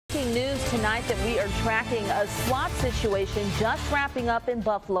tonight that we are tracking a SWAT situation just wrapping up in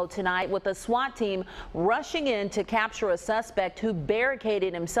Buffalo tonight, with a SWAT team rushing in to capture a suspect who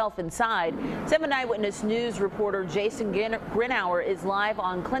barricaded himself inside. 7 Eyewitness News reporter Jason Grinauer is live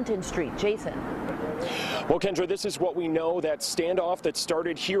on Clinton Street. Jason. Well, Kendra, this is what we know. That standoff that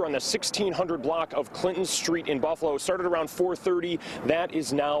started here on the 1600 block of Clinton Street in Buffalo started around 4:30. That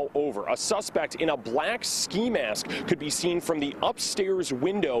is now over. A suspect in a black ski mask could be seen from the upstairs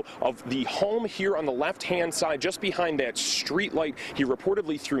window of the home here on the left-hand side, just behind that street light. He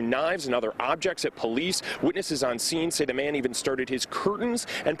reportedly threw knives and other objects at police. Witnesses on scene say the man even started his curtains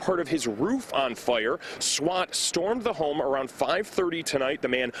and part of his roof on fire. SWAT stormed the home around 5:30 tonight. The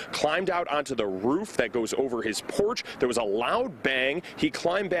man climbed out onto the roof that goes over his porch. There was a loud bang. He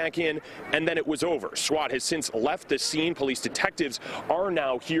climbed back in, and then it was over. SWAT has since left the scene. Police detectives are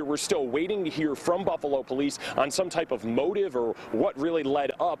now here. We're still waiting to hear from Buffalo police on some type of motive or what really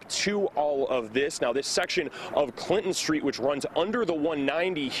led up to all of this. Now, this section of Clinton Street, which runs under the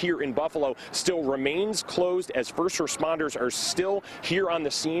 190 here in Buffalo, still remains closed as first responders are still here on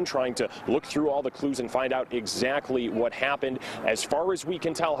the scene trying to look through all the clues and find out exactly what happened. As far as we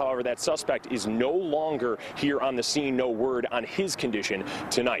can tell, however, that suspect is no longer here on the scene. No word on his condition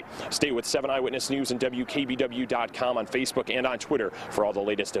tonight. Stay with 7 Eyewitness News and WKBW.com on Facebook and on Twitter for all the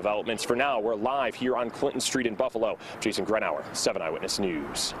latest developments. For now, we're live here on Clinton Street in Buffalo. Jason Grinauer, 7 Eyewitness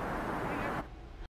News.